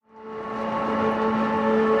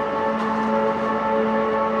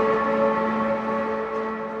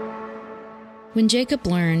When Jacob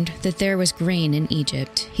learned that there was grain in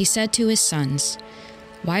Egypt, he said to his sons,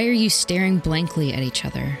 "Why are you staring blankly at each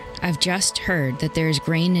other? I've just heard that there is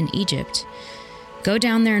grain in Egypt. Go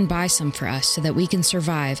down there and buy some for us so that we can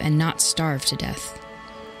survive and not starve to death."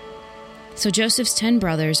 So Joseph's 10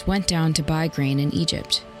 brothers went down to buy grain in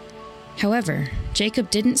Egypt. However, Jacob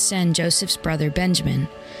didn't send Joseph's brother Benjamin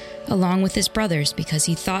along with his brothers because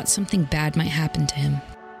he thought something bad might happen to him.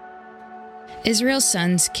 Israel's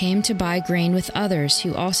sons came to buy grain with others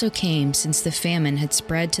who also came since the famine had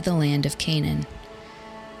spread to the land of Canaan.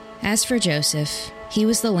 As for Joseph, he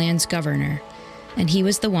was the land's governor, and he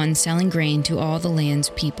was the one selling grain to all the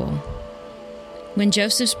land's people. When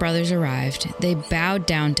Joseph's brothers arrived, they bowed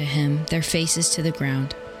down to him, their faces to the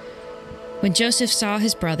ground. When Joseph saw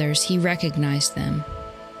his brothers, he recognized them,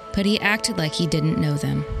 but he acted like he didn't know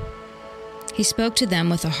them. He spoke to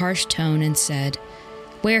them with a harsh tone and said,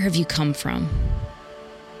 "Where have you come from?"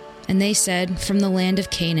 And they said, "From the land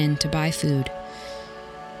of Canaan to buy food."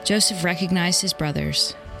 Joseph recognized his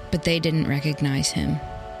brothers, but they didn't recognize him.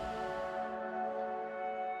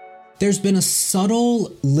 There's been a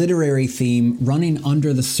subtle literary theme running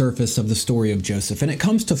under the surface of the story of Joseph, and it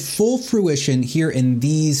comes to full fruition here in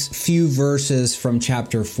these few verses from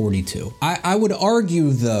chapter 42. I would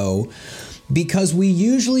argue, though, because we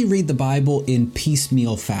usually read the Bible in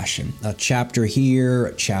piecemeal fashion. A chapter here,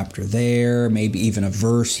 a chapter there, maybe even a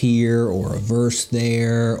verse here or a verse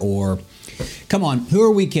there, or, come on, who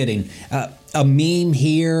are we kidding? A meme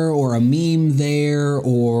here or a meme there,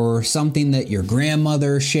 or something that your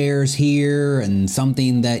grandmother shares here and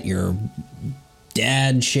something that your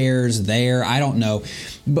dad shares there. I don't know.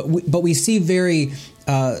 But we see very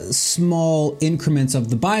small increments of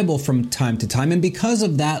the Bible from time to time. And because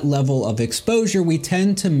of that level of exposure, we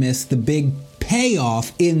tend to miss the big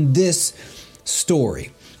payoff in this story.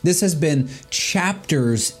 This has been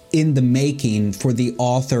chapters in the making for the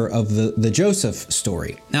author of the Joseph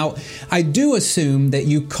story. Now, I do assume that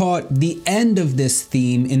you caught the end of this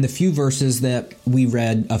theme in the few verses that we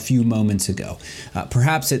read a few moments ago.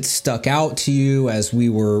 Perhaps it stuck out to you as we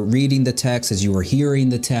were reading the text, as you were hearing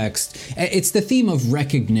the text. It's the theme of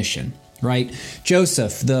recognition, right?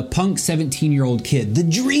 Joseph, the punk 17-year-old kid, the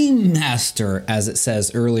dream master, as it says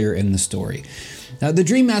earlier in the story. The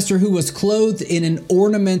dream master who was clothed in an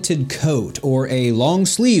ornamented coat, or a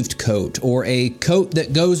long-sleeved coat, or a coat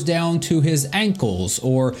that goes down to his ankles,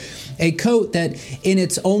 or a coat that in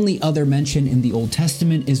its only other mention in the Old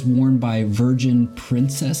Testament is worn by virgin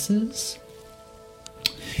princesses.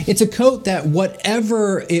 It's a coat that,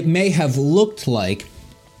 whatever it may have looked like,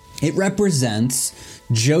 it represents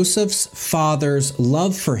Joseph's father's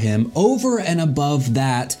love for him over and above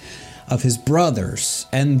that of his brothers,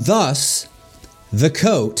 and thus the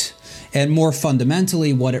coat, and more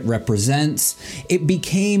fundamentally what it represents, it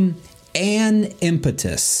became an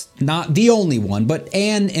impetus, not the only one, but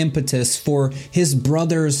an impetus for his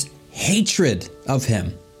brother's hatred of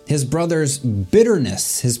him, his brother's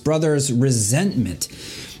bitterness, his brother's resentment.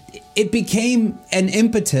 It became an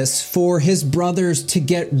impetus for his brothers to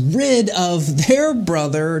get rid of their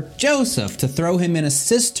brother Joseph, to throw him in a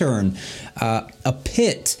cistern, a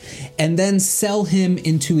pit, and then sell him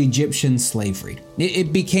into Egyptian slavery.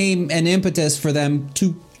 It became an impetus for them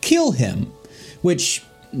to kill him, which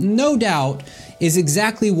no doubt is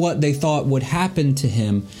exactly what they thought would happen to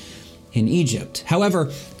him in Egypt. However,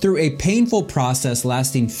 through a painful process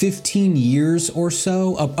lasting 15 years or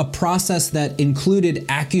so, a process that included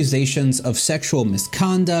accusations of sexual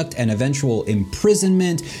misconduct and eventual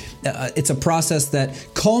imprisonment, it's a process that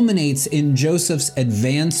culminates in Joseph's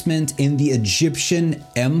advancement in the Egyptian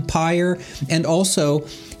empire, and also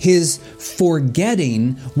his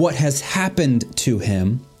forgetting what has happened to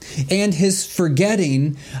him, and his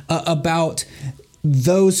forgetting about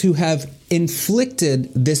those who have inflicted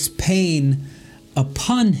this pain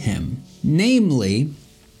upon him. Namely,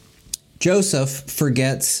 Joseph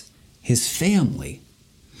forgets his family,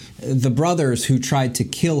 the brothers who tried to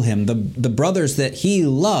kill him, the brothers that he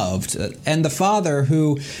loved, and the father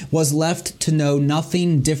who was left to know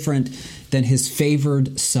nothing different than his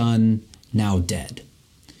favored son, now dead.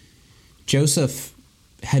 Joseph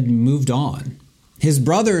had moved on. His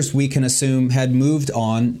brothers, we can assume, had moved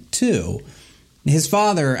on too. His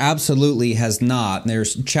father absolutely has not.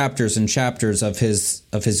 There's chapters and chapters of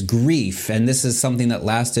his grief, and this is something that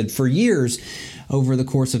lasted for years over the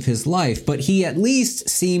course of his life. But he at least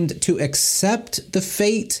seemed to accept the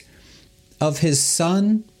fate of his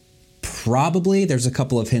son. Probably. There's a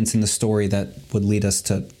couple of hints in the story that would lead us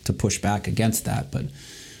to push back against that. But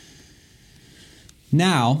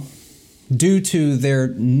now due to their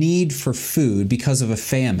need for food because of a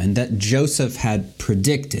famine that Joseph had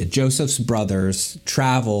predicted. Joseph's brothers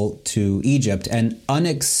travel to Egypt and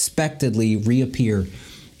unexpectedly reappear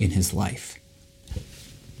in his life.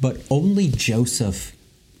 But only Joseph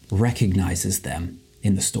recognizes them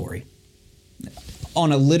in the story.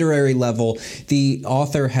 On a literary level, the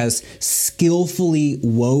author has skillfully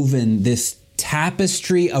woven this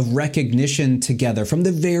tapestry of recognition together from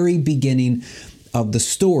the very beginning of the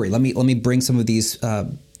story. Let me bring some of these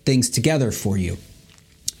things together for you.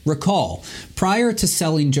 Recall, prior to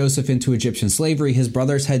selling Joseph into Egyptian slavery, his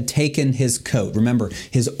brothers had taken his coat. Remember,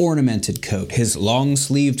 his ornamented coat, his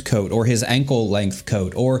long-sleeved coat, or his ankle-length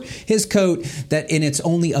coat, or his coat that in its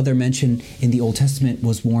only other mention in the Old Testament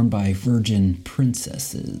was worn by virgin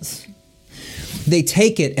princesses. They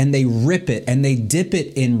take it and they rip it and they dip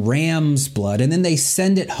it in ram's blood, and then they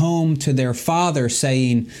send it home to their father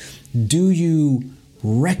saying, "Do you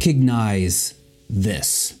recognize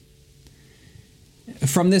this?"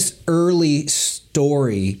 From this early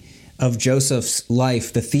story of Joseph's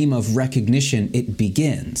life, the theme of recognition, it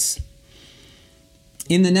begins.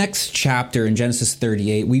 In the next chapter, in Genesis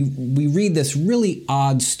 38, we read this really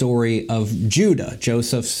odd story of Judah,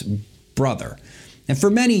 Joseph's brother. And for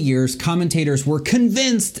many years, commentators were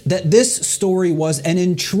convinced that this story was an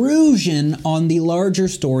intrusion on the larger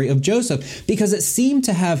story of Joseph because it seemed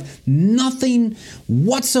to have nothing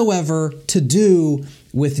whatsoever to do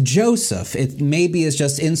with Joseph. It maybe is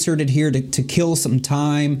just inserted here to kill some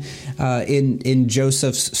time in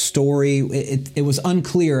Joseph's story. It was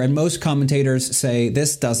unclear, and most commentators say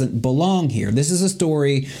this doesn't belong here. This is a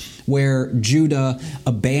story where Judah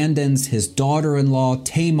abandons his daughter-in-law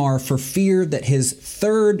Tamar for fear that his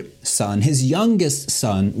third son, his youngest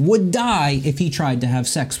son, would die if he tried to have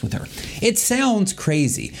sex with her. It sounds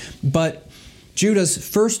crazy, but Judah's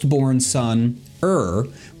firstborn son,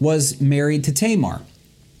 was married to Tamar,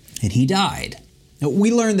 and he died. Now,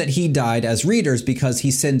 we learn that he died as readers because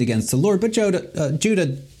he sinned against the Lord, but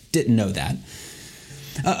Judah didn't know that.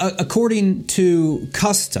 According to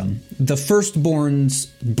custom, the firstborn's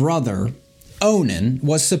brother, Onan,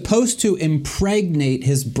 was supposed to impregnate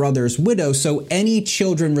his brother's widow so any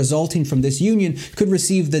children resulting from this union could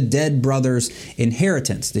receive the dead brother's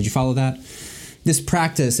inheritance. Did you follow that? This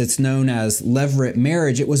practice, it's known as levirate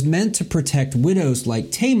marriage. It was meant to protect widows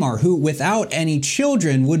like Tamar, who without any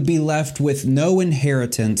children would be left with no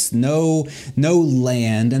inheritance, no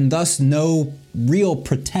land, and thus no real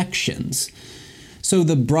protections. So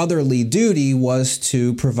the brotherly duty was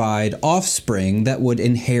to provide offspring that would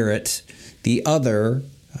inherit the other,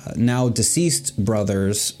 now deceased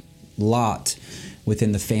brother's lot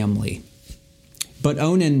within the family. But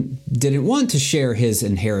Onan didn't want to share his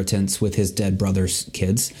inheritance with his dead brother's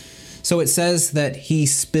kids, so it says that he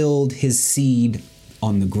spilled his seed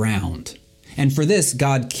on the ground. And for this,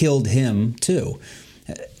 God killed him too.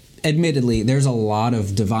 Admittedly, there's a lot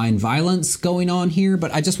of divine violence going on here,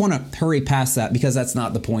 but I just want to hurry past that because that's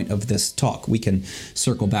not the point of this talk. We can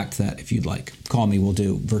circle back to that if you'd like. Call me, we'll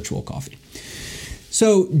do virtual coffee.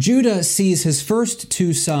 So Judah sees his first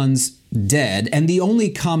two sons dead, and the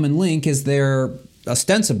only common link is their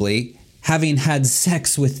ostensibly having had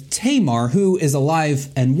sex with Tamar, who is alive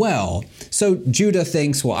and well. So Judah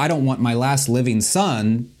thinks, well, I don't want my last living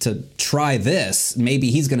son to try this.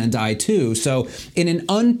 Maybe he's going to die too. So in an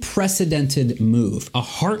unprecedented move, a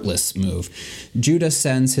heartless move, Judah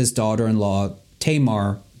sends his daughter-in-law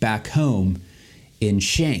Tamar back home in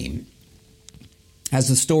shame. As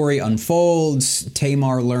the story unfolds,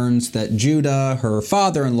 Tamar learns that Judah, her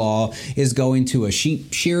father-in-law, is going to a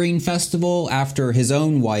sheep shearing festival after his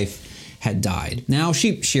own wife had died. Now,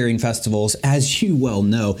 sheep shearing festivals, as you well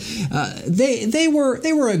know, they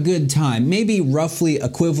were a good time, maybe roughly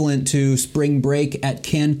equivalent to spring break at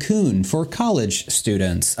Cancun for college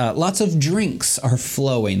students. Lots of drinks are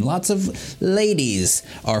flowing, lots of ladies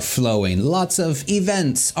are flowing, lots of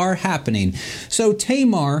events are happening. So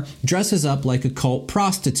Tamar dresses up like a cult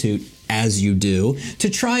prostitute, as you do, to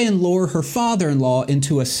try and lure her father-in-law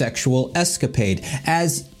into a sexual escapade.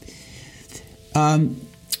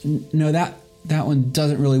 No, that one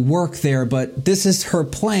doesn't really work there, but this is her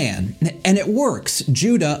plan. And it works.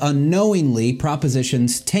 Judah unknowingly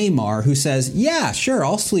propositions Tamar, who says, yeah, sure,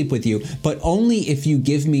 I'll sleep with you, but only if you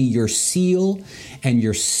give me your seal and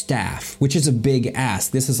your staff, which is a big ask.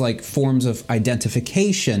 This is like forms of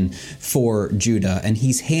identification for Judah, and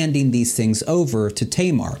he's handing these things over to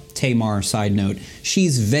Tamar. Tamar, side note,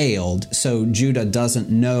 she's veiled, so Judah doesn't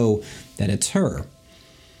know that it's her.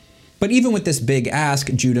 But even with this big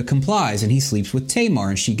ask, Judah complies, and he sleeps with Tamar,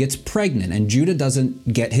 and she gets pregnant, and Judah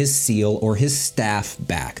doesn't get his seal or his staff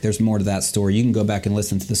back. There's more to that story. You can go back and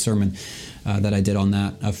listen to the sermon that I did on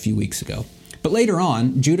that a few weeks ago. But later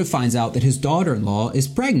on, Judah finds out that his daughter-in-law is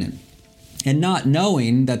pregnant. And not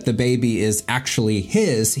knowing that the baby is actually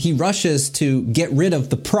his, he rushes to get rid of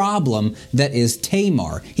the problem that is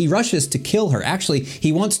Tamar. He rushes to kill her. Actually,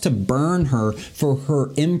 he wants to burn her for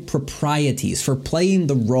her improprieties, for playing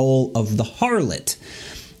the role of the harlot.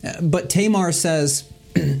 But Tamar says,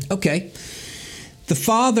 okay, the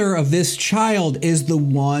father of this child is the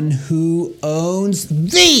one who owns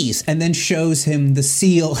these, and then shows him the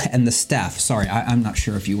seal and the staff. Sorry, I'm not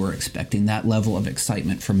sure if you were expecting that level of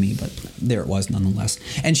excitement from me, but there it was nonetheless.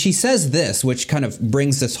 And she says this, which kind of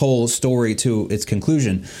brings this whole story to its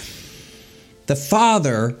conclusion. The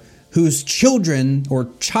father whose children or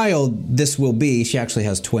child this will be, she actually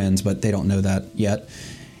has twins, but they don't know that yet,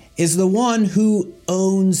 is the one who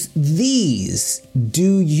owns these.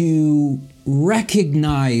 Do you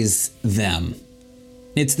recognize them?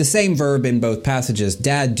 It's the same verb in both passages.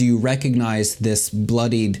 Dad, do you recognize this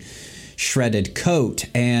bloodied, shredded coat?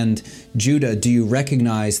 And Judah, do you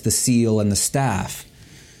recognize the seal and the staff?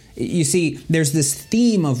 You see, there's this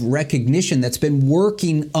theme of recognition that's been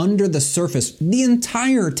working under the surface the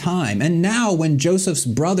entire time. And now when Joseph's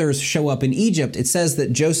brothers show up in Egypt, it says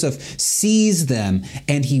that Joseph sees them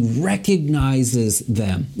and he recognizes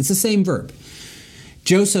them. It's the same verb.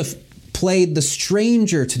 Joseph played the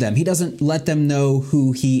stranger to them. He doesn't let them know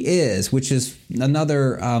who he is, which is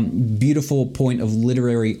another beautiful point of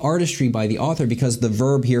literary artistry by the author, because the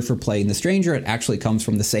verb here for playing the stranger, it actually comes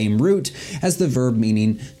from the same root as the verb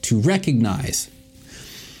meaning to recognize.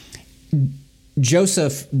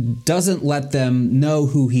 Joseph doesn't let them know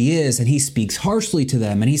who he is, and he speaks harshly to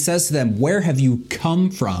them, and he says to them, "Where have you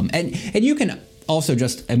come from?" And you can also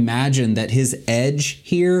just imagine that his edge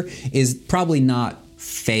here is probably not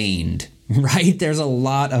feigned, right? There's a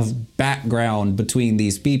lot of background between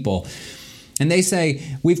these people. And they say,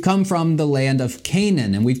 "We've come from the land of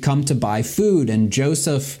Canaan, and we've come to buy food." And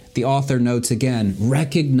Joseph, the author notes again,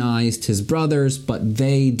 recognized his brothers, but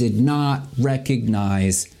they did not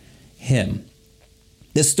recognize him.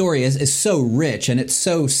 This story is so rich, and it's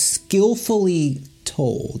so skillfully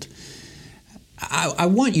told. I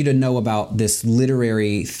want you to know about this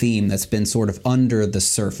literary theme that's been sort of under the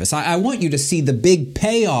surface. I want you to see the big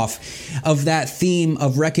payoff of that theme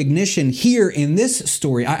of recognition here in this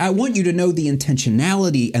story. I want you to know the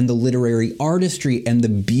intentionality and the literary artistry and the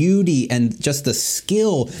beauty and just the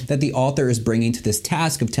skill that the author is bringing to this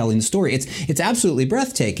task of telling the story. It's absolutely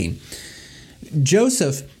breathtaking.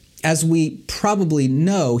 Joseph, as we probably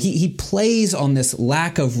know, he plays on this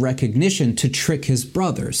lack of recognition to trick his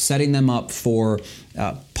brothers, setting them up for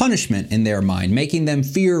punishment in their mind, making them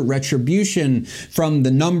fear retribution from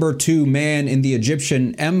the number 2 man in the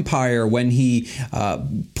Egyptian empire when he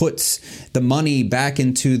puts the money back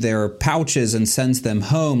into their pouches and sends them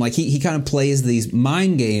home. Like he kind of plays these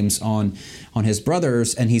mind games on his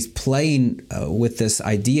brothers, and he's playing with this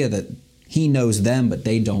idea that he knows them, but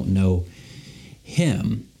they don't know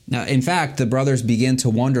him. Now, in fact, the brothers begin to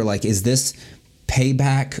wonder, like, is this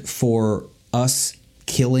payback for us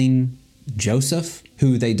killing Joseph,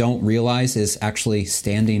 who they don't realize is actually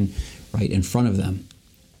standing right in front of them?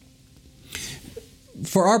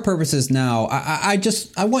 For our purposes now,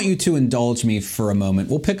 I want you to indulge me for a moment.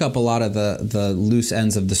 We'll pick up a lot of the loose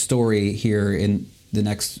ends of the story here in the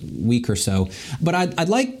next week or so. But I'd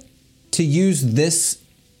like to use this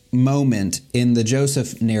moment in the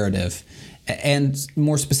Joseph narrative, and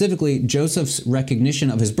more specifically, Joseph's recognition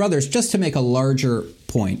of his brothers, just to make a larger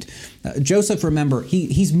point. Joseph, remember,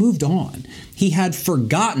 he's moved on. He had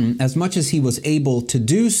forgotten, as much as he was able to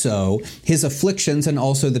do so, his afflictions and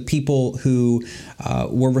also the people who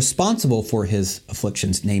were responsible for his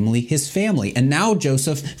afflictions, namely his family. And now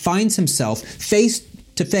Joseph finds himself face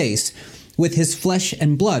to face with his flesh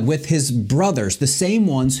and blood, with his brothers, the same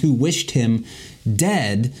ones who wished him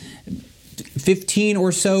dead 15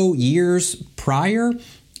 or so years prior.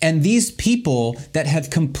 And these people that have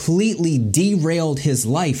completely derailed his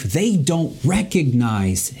life, they don't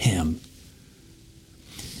recognize him.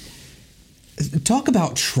 Talk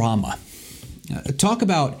about trauma. Talk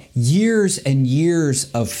about years and years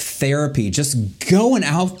of therapy just going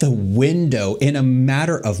out the window in a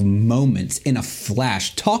matter of moments, in a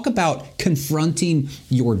flash. Talk about confronting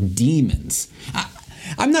your demons.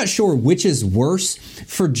 I'm not sure which is worse,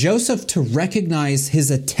 for Joseph to recognize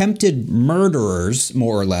his attempted murderers,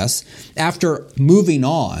 more or less, after moving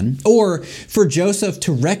on, or for Joseph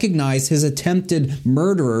to recognize his attempted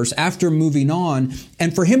murderers after moving on,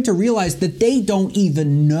 and for him to realize that they don't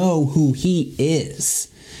even know who he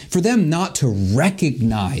is, for them not to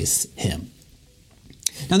recognize him.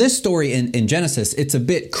 Now, this story in Genesis, it's a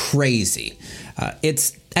bit crazy.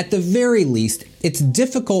 It's, at the very least, it's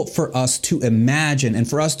difficult for us to imagine and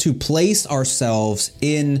for us to place ourselves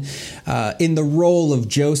in the role of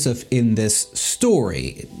Joseph in this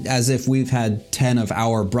story, as if we've had 10 of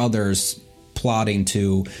our brothers plotting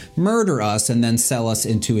to murder us and then sell us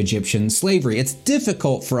into Egyptian slavery. It's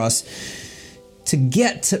difficult for us to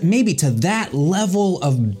get to maybe to that level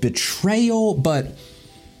of betrayal, but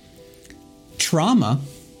trauma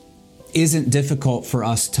isn't difficult for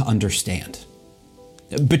us to understand.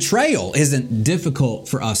 Betrayal isn't difficult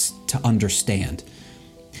for us to understand.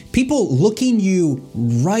 People looking you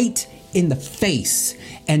right in the face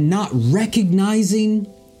and not recognizing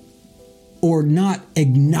or not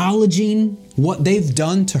acknowledging what they've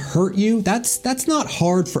done to hurt you, that's not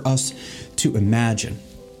hard for us to imagine.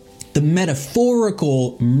 The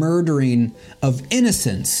metaphorical murdering of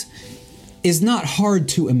innocence is not hard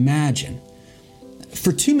to imagine.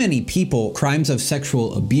 For too many people, crimes of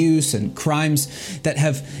sexual abuse and crimes that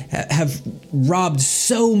have robbed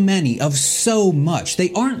so many of so much,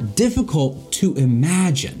 they aren't difficult to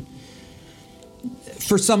imagine.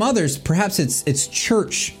 For some others, perhaps it's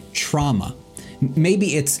church trauma.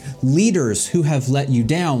 Maybe it's leaders who have let you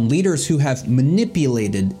down, leaders who have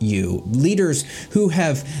manipulated you, leaders who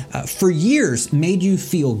have for years made you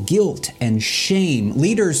feel guilt and shame,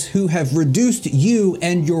 leaders who have reduced you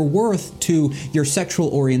and your worth to your sexual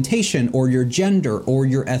orientation or your gender or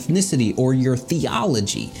your ethnicity or your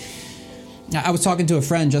theology. I was talking to a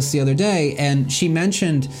friend just the other day, and she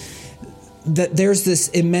mentioned that there's this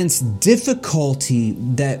immense difficulty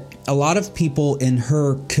that a lot of people in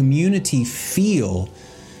her community feel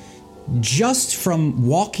just from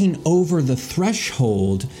walking over the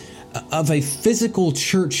threshold of a physical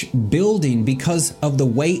church building because of the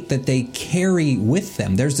weight that they carry with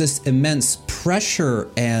them. There's this immense pressure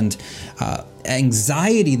and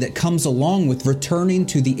anxiety that comes along with returning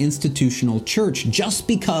to the institutional church just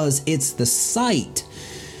because it's the site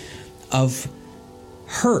of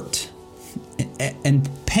hurt and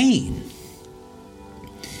pain.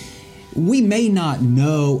 We may not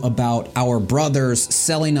know about our brothers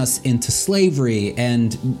selling us into slavery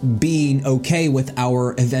and being okay with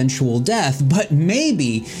our eventual death, but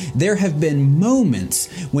maybe there have been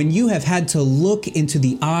moments when you have had to look into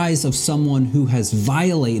the eyes of someone who has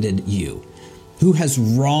violated you, who has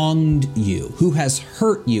wronged you, who has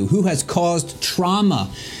hurt you, who has caused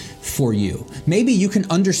trauma for you. Maybe you can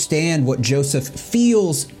understand what Joseph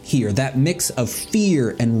feels here, that mix of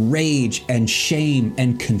fear and rage and shame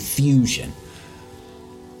and confusion.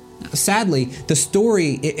 Sadly, the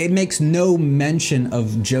story, it makes no mention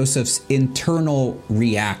of Joseph's internal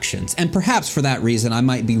reactions. And perhaps for that reason, I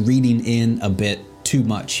might be reading in a bit too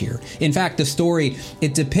much here. In fact, the story,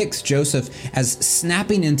 it depicts Joseph as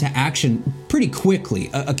snapping into action pretty quickly,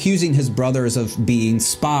 accusing his brothers of being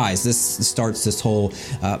spies. This starts this whole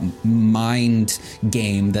mind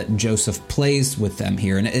game that Joseph plays with them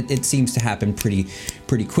here, and it seems to happen pretty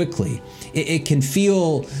quickly. It can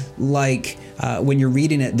feel like when you're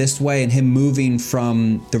reading it this way and him moving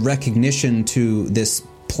from the recognition to this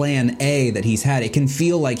plan A that he's had, it can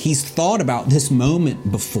feel like he's thought about this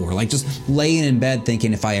moment before, like just laying in bed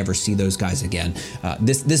thinking, if I ever see those guys again,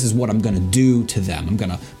 this is what I'm going to do to them. I'm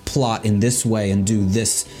going to plot in this way and do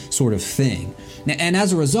this sort of thing. And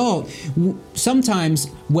as a result, sometimes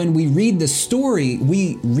when we read the story,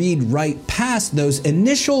 we read right past those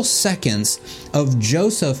initial seconds of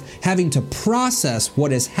Joseph having to process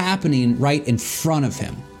what is happening right in front of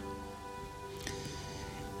him.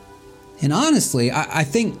 And honestly, I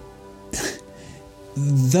think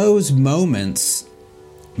those moments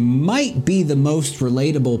might be the most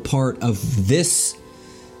relatable part of this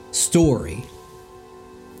story.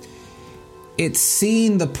 It's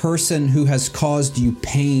seeing the person who has caused you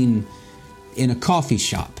pain in a coffee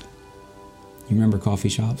shop. You remember coffee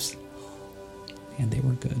shops? Man, they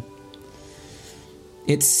were good.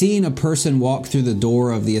 It's seeing a person walk through the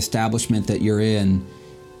door of the establishment that you're in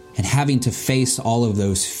and having to face all of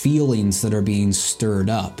those feelings that are being stirred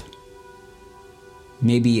up.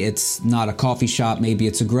 Maybe it's not a coffee shop, maybe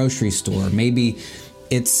it's a grocery store, maybe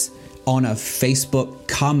it's on a Facebook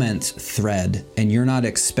comment thread and you're not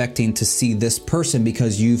expecting to see this person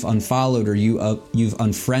because you've unfollowed or you've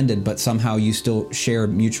unfriended, but somehow you still share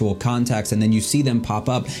mutual contacts, and then you see them pop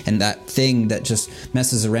up, and that thing that just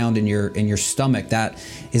messes around in your stomach, that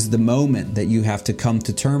is the moment that you have to come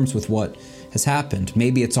to terms with what has happened.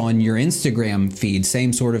 Maybe it's on your Instagram feed,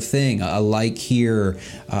 same sort of thing, a like here,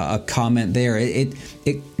 a comment there. It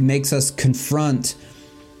makes us confront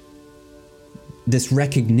this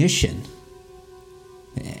recognition.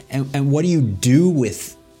 And what do you do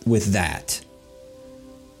with that?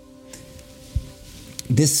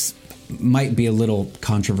 This might be a little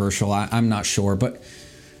controversial, I'm not sure, but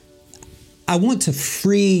I want to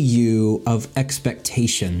free you of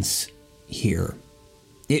expectations here.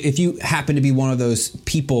 If you happen to be one of those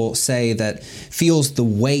people, say, that feels the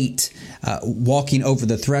weight walking over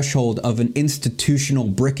the threshold of an institutional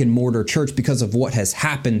brick and mortar church because of what has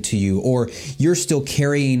happened to you, or you're still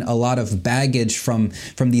carrying a lot of baggage from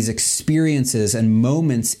these experiences and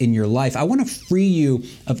moments in your life, I want to free you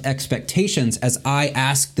of expectations as I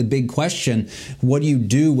ask the big question, what do you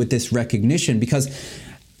do with this recognition? Because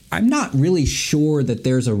I'm not really sure that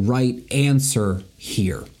there's a right answer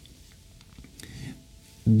here.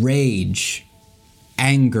 Rage,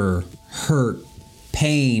 anger, hurt,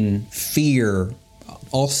 pain, fear,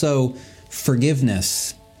 also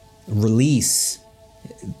forgiveness, release.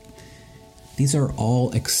 These are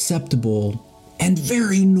all acceptable and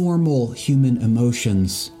very normal human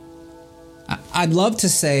emotions. I'd love to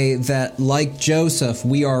say that, like Joseph,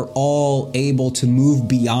 we are all able to move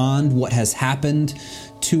beyond what has happened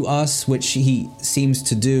to us, which he seems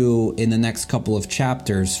to do in the next couple of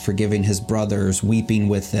chapters, forgiving his brothers, weeping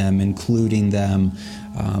with them, including them,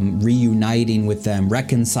 reuniting with them,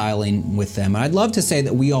 reconciling with them. And I'd love to say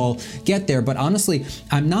that we all get there, but honestly,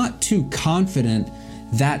 I'm not too confident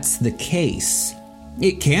that's the case.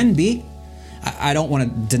 It can be. I don't want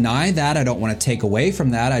to deny that. I don't want to take away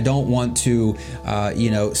from that. I don't want to,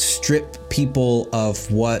 strip people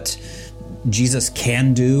of what Jesus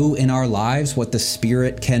can do in our lives, what the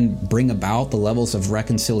Spirit can bring about, the levels of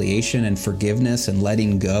reconciliation and forgiveness and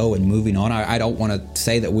letting go and moving on. I don't want to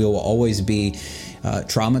say that we will always be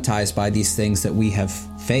traumatized by these things that we have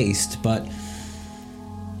faced, but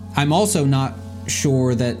I'm also not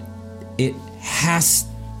sure that it has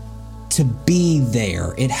to be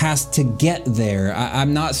there. It has to get there.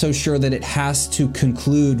 I'm not so sure that it has to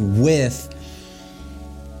conclude with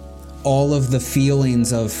all of the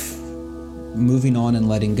feelings of moving on and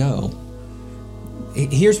letting go.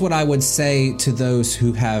 Here's what I would say to those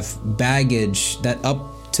who have baggage that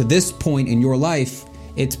up to this point in your life,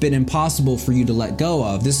 it's been impossible for you to let go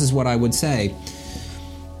of. This is what I would say.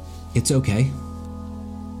 It's okay.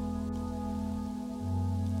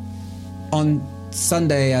 On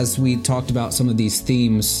Sunday, as we talked about some of these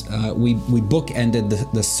themes, we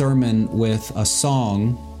bookended the sermon with a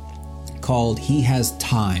song called He Has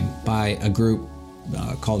Time by a group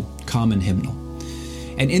called Common Hymnal.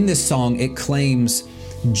 And in this song, it claims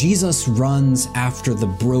Jesus runs after the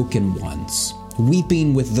broken ones,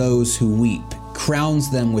 weeping with those who weep, crowns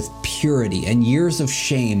them with purity, and years of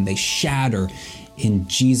shame they shatter in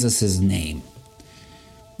Jesus' name.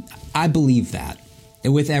 I believe that.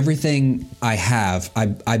 And with everything I have,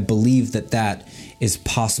 I believe that is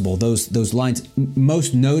possible. Those lines,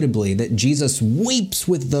 most notably, that Jesus weeps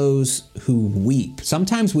with those who weep.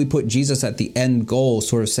 Sometimes we put Jesus at the end goal,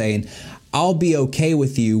 sort of saying, I'll be okay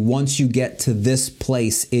with you once you get to this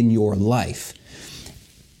place in your life.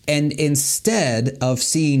 And instead of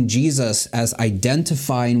seeing Jesus as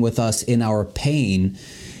identifying with us in our pain,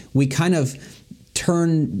 we kind of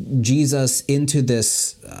turn Jesus into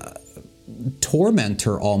this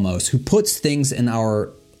tormentor almost, who puts things in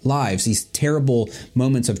our lives, these terrible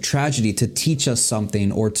moments of tragedy, to teach us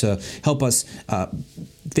something or to help us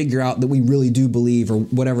figure out that we really do believe, or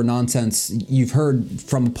whatever nonsense you've heard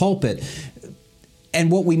from a pulpit. And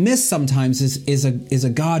what we miss sometimes is a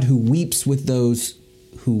God who weeps with those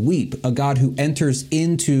who weep, a God who enters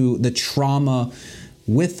into the trauma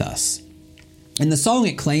with us. In the song,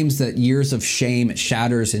 it claims that years of shame it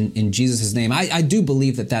shatters in Jesus' name. I do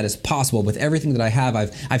believe that is possible. With everything that I have,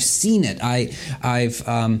 I've seen it. I've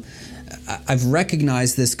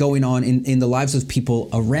recognized this going on in the lives of people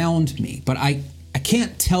around me. But I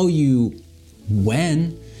can't tell you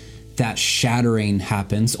when that shattering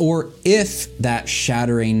happens, or if that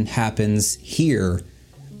shattering happens here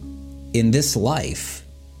in this life.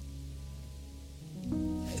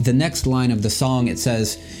 The next line of the song, it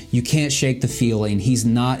says, you can't shake the feeling. He's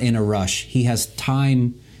not in a rush. He has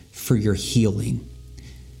time for your healing.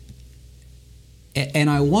 And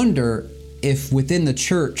I wonder if within the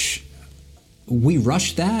church, we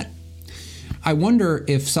rush that. I wonder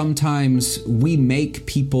if sometimes we make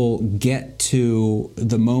people get to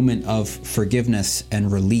the moment of forgiveness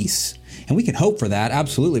and release. And we can hope for that,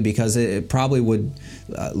 absolutely, because it probably would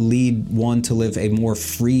lead one to live a more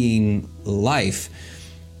freeing life.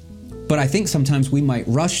 But I think sometimes we might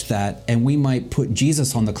rush that and we might put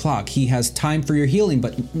Jesus on the clock. He has time for your healing,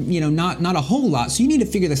 but not a whole lot. So you need to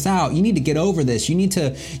figure this out. You need to get over this. You need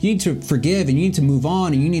to forgive, and you need to move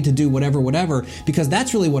on, and you need to do whatever, because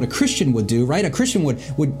that's really what a Christian would do, right? A Christian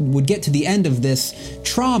would get to the end of this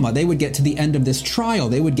trauma. They would get to the end of this trial.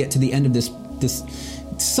 They would get to the end of this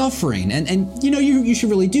suffering. And you should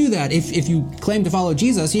really do that. If you claim to follow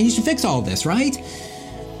Jesus, he should fix all of this, right?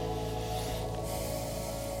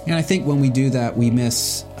 And I think when we do that, we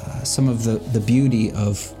miss some of the beauty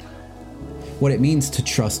of what it means to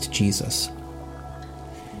trust Jesus.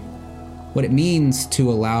 What it means to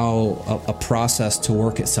allow a process to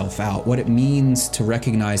work itself out. What it means to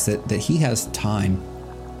recognize that he has time,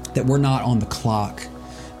 that we're not on the clock,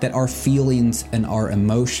 that our feelings and our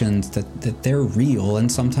emotions, that they're real,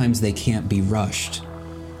 and sometimes they can't be rushed.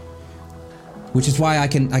 Which is why I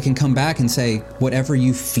can come back and say, whatever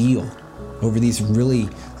you feel over these really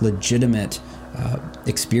legitimate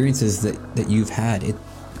experiences that you've had,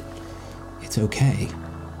 it's okay.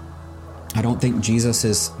 I don't think Jesus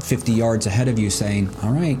is 50 yards ahead of you saying,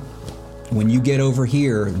 all right, when you get over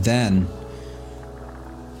here, then.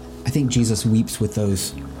 I think Jesus weeps with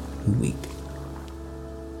those who weep.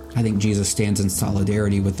 I think Jesus stands in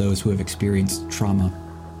solidarity with those who have experienced trauma.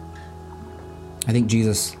 I think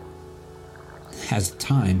Jesus has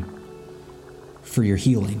time for your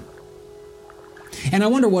healing. And I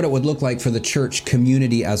wonder what it would look like for the church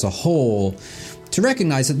community as a whole to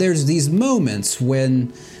recognize that there's these moments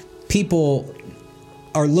when people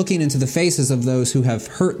are looking into the faces of those who have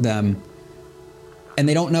hurt them, and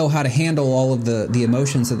they don't know how to handle all of the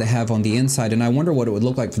emotions that they have on the inside. And I wonder what it would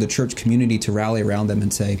look like for the church community to rally around them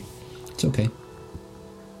and say, it's okay.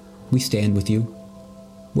 We stand with you.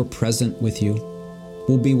 We're present with you.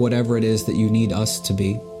 We'll be whatever it is that you need us to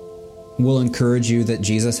be. We'll encourage you that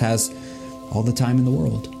Jesus has all the time in the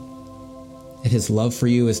world, that his love for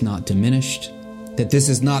you is not diminished, that this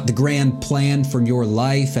is not the grand plan for your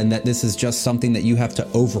life, and that this is just something that you have to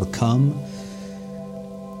overcome,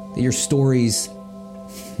 that your story's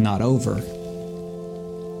not over.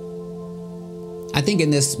 I think in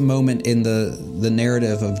this moment in the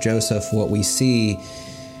narrative of Joseph, what we see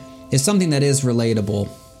is something that is relatable,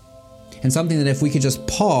 and something that if we could just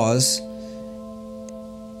pause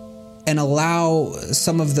and allow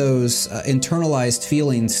some of those internalized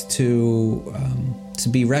feelings to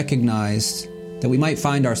be recognized, that we might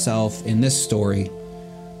find ourselves in this story.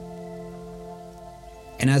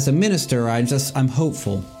 And as a minister, I'm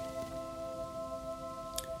hopeful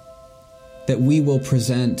that we will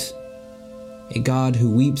present a God who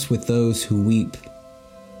weeps with those who weep,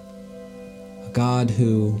 a God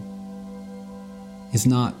who is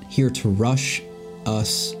not here to rush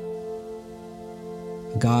us,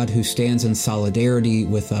 a God who stands in solidarity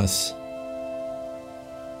with us,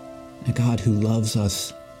 a God who loves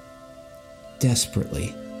us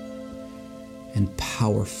desperately and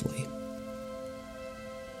powerfully.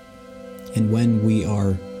 And when we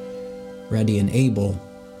are ready and able,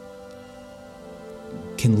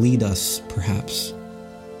 can lead us perhaps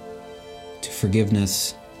to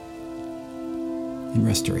forgiveness and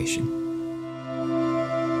restoration.